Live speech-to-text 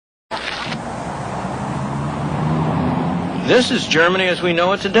This is Germany as we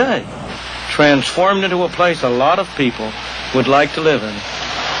know it today, transformed into a place a lot of people would like to live in.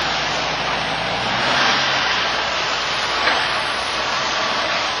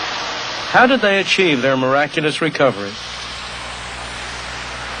 How did they achieve their miraculous recovery?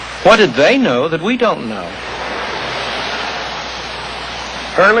 What did they know that we don't know?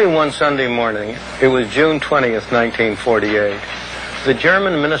 Early one Sunday morning, it was June 20th, 1948, the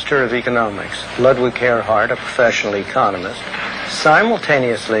German Minister of Economics, Ludwig Erhard, a professional economist,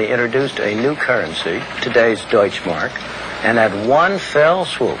 simultaneously introduced a new currency, today's Deutschmark, and at one fell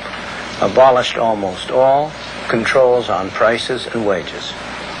swoop abolished almost all controls on prices and wages.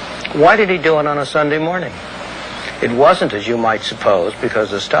 Why did he do it on a Sunday morning? It wasn't, as you might suppose, because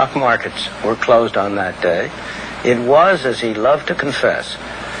the stock markets were closed on that day. It was, as he loved to confess,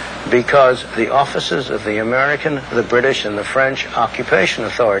 because the offices of the American, the British, and the French occupation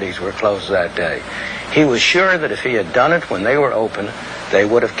authorities were closed that day. He was sure that if he had done it when they were open, they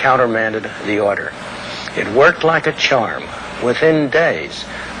would have countermanded the order. It worked like a charm. Within days,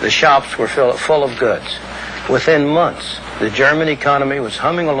 the shops were full of goods. Within months, the German economy was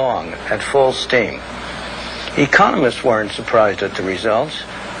humming along at full steam. Economists weren't surprised at the results.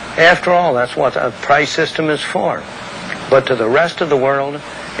 After all, that's what a price system is for. But to the rest of the world,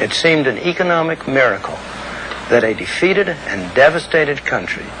 it seemed an economic miracle that a defeated and devastated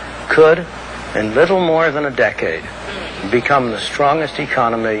country could, in little more than a decade, become the strongest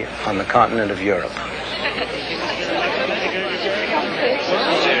economy on the continent of Europe.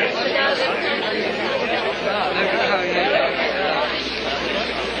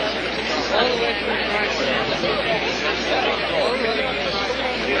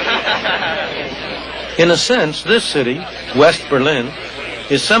 In a sense, this city, West Berlin,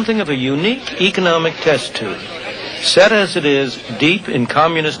 is something of a unique economic test tube, set as it is deep in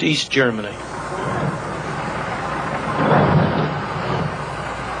communist East Germany.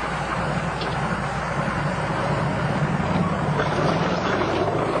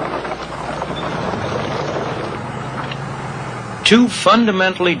 Two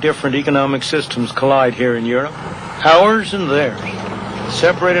fundamentally different economic systems collide here in Europe, ours and theirs,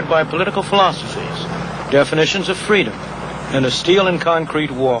 separated by political philosophies, definitions of freedom, and a steel and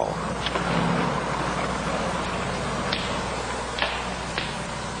concrete wall.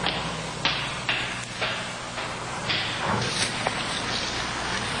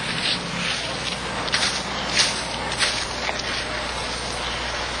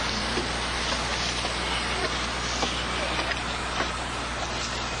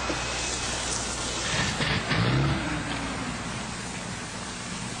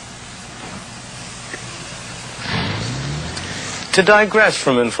 To digress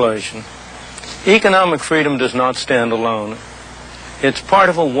from inflation, economic freedom does not stand alone. It's part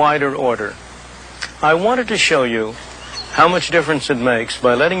of a wider order. I wanted to show you how much difference it makes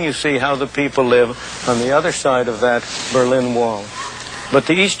by letting you see how the people live on the other side of that Berlin Wall. But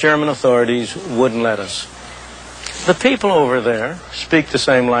the East German authorities wouldn't let us. The people over there speak the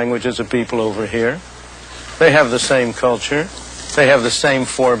same language as the people over here. They have the same culture. They have the same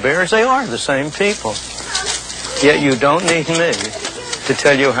forebears. They are the same people. Yet you don't need me to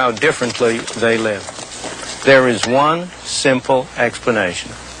tell you how differently they live. There is one simple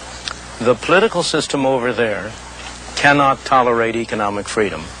explanation. The political system over there cannot tolerate economic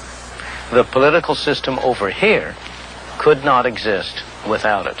freedom. The political system over here could not exist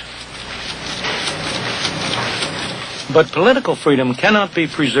without it. But political freedom cannot be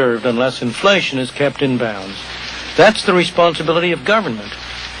preserved unless inflation is kept in bounds. That's the responsibility of government,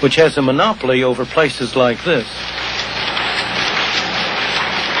 which has a monopoly over places like this.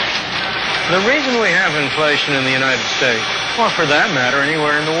 The reason we have inflation in the United States, or for that matter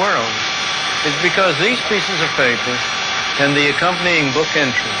anywhere in the world, is because these pieces of paper and the accompanying book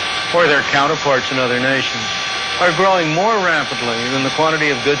entries, or their counterparts in other nations, are growing more rapidly than the quantity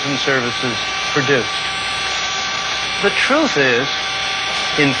of goods and services produced. The truth is,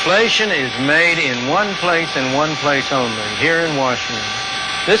 inflation is made in one place and one place only, here in Washington.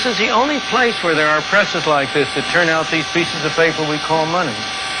 This is the only place where there are presses like this that turn out these pieces of paper we call money.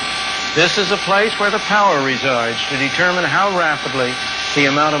 This is a place where the power resides to determine how rapidly the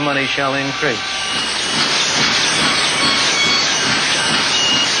amount of money shall increase.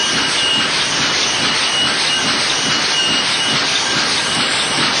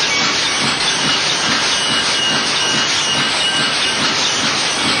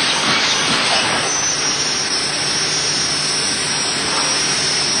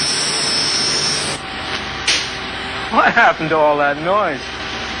 What happened to all that noise?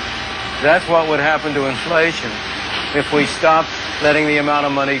 That's what would happen to inflation if we stopped letting the amount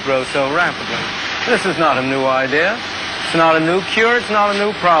of money grow so rapidly. This is not a new idea. It's not a new cure, it's not a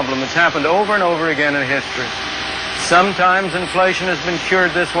new problem. It's happened over and over again in history. Sometimes inflation has been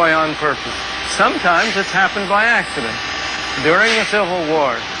cured this way on purpose. Sometimes it's happened by accident. During the Civil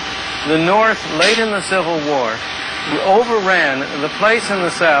War, the North, late in the Civil War, overran the place in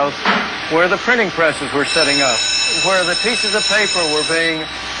the South where the printing presses were setting up, where the pieces of paper were being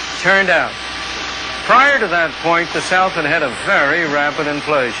turned out. Prior to that point, the South had had a very rapid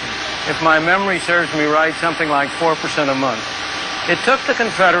inflation. If my memory serves me right, something like 4% a month. It took the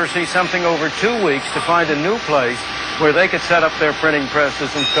Confederacy something over 2 weeks to find a new place where they could set up their printing presses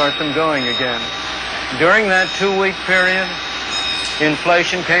and start them going again. During that 2-week period,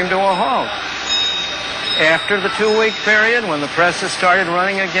 inflation came to a halt. After the 2-week period, when the presses started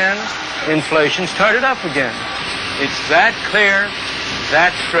running again, inflation started up again. It's that clear,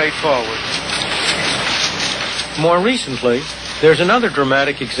 that straightforward. More recently, there's another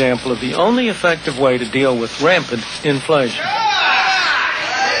dramatic example of the only effective way to deal with rampant inflation.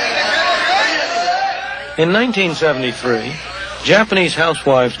 In 1973, Japanese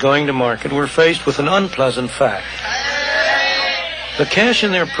housewives going to market were faced with an unpleasant fact. The cash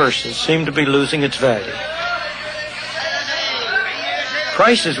in their purses seemed to be losing its value.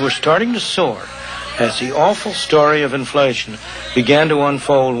 Prices were starting to soar as the awful story of inflation began to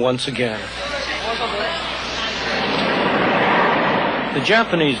unfold once again. The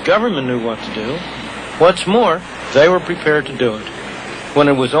Japanese government knew what to do. What's more, they were prepared to do it. When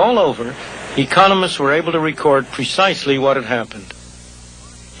it was all over, economists were able to record precisely what had happened.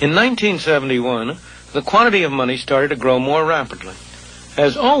 In 1971, the quantity of money started to grow more rapidly.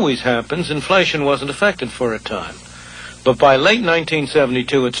 As always happens, inflation wasn't affected for a time. But by late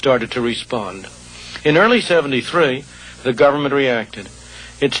 1972, it started to respond. In early 73, the government reacted.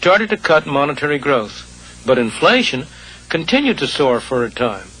 It started to cut monetary growth, but inflation continued to soar for a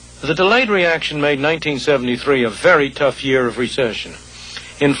time. The delayed reaction made 1973 a very tough year of recession.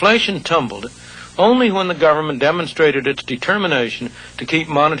 Inflation tumbled only when the government demonstrated its determination to keep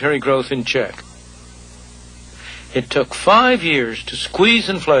monetary growth in check. It took 5 years to squeeze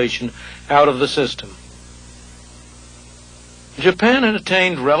inflation out of the system. Japan had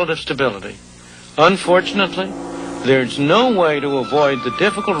attained relative stability. Unfortunately, there's no way to avoid the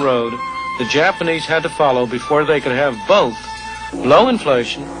difficult road the Japanese had to follow before they could have both low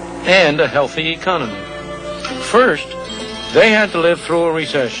inflation and a healthy economy. First, they had to live through a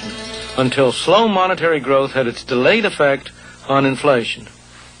recession until slow monetary growth had its delayed effect on inflation.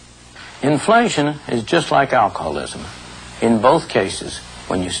 Inflation is just like alcoholism. In both cases,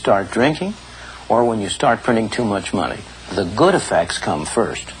 when you start drinking or when you start printing too much money, the good effects come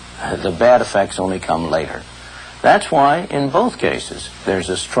first. The bad effects only come later. That's why, in both cases, there's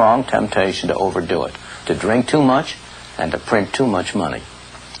a strong temptation to overdo it, to drink too much and to print too much money.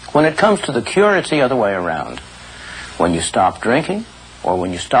 When it comes to the cure, it's the other way around. When you stop drinking or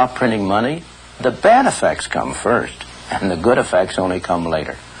when you stop printing money, the bad effects come first and the good effects only come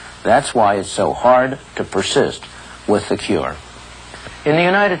later. That's why it's so hard to persist with the cure. In the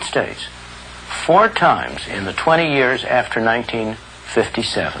United States, 4 times in the 20 years after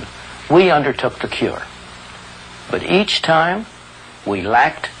 1957, we undertook the cure. But each time, we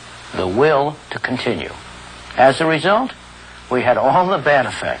lacked the will to continue. As a result, we had all the bad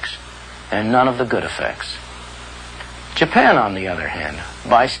effects and none of the good effects. Japan, on the other hand,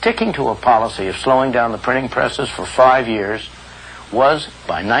 by sticking to a policy of slowing down the printing presses for 5 years, was,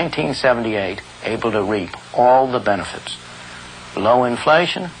 by 1978, able to reap all the benefits: low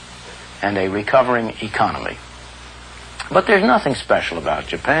inflation and a recovering economy. But there's nothing special about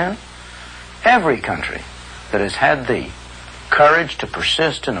Japan. Every country that has had the courage to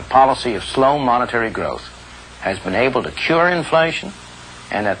persist in a policy of slow monetary growth has been able to cure inflation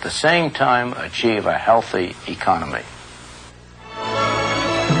and at the same time achieve a healthy economy.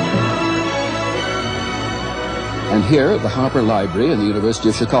 And here at the Harper Library in the University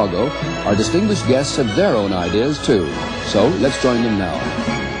of Chicago, our distinguished guests have their own ideas too. So let's join them now.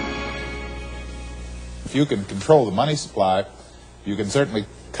 If you can control the money supply, you can certainly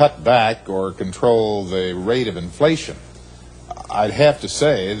cut back or control the rate of inflation. I'd have to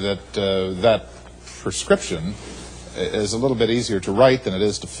say that that prescription is a little bit easier to write than it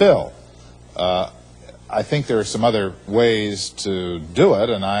is to fill. I think there are some other ways to do it,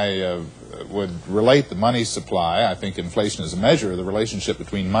 and I would relate the money supply. I think inflation is a measure of the relationship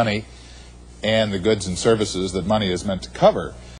between money and the goods and services that money is meant to cover.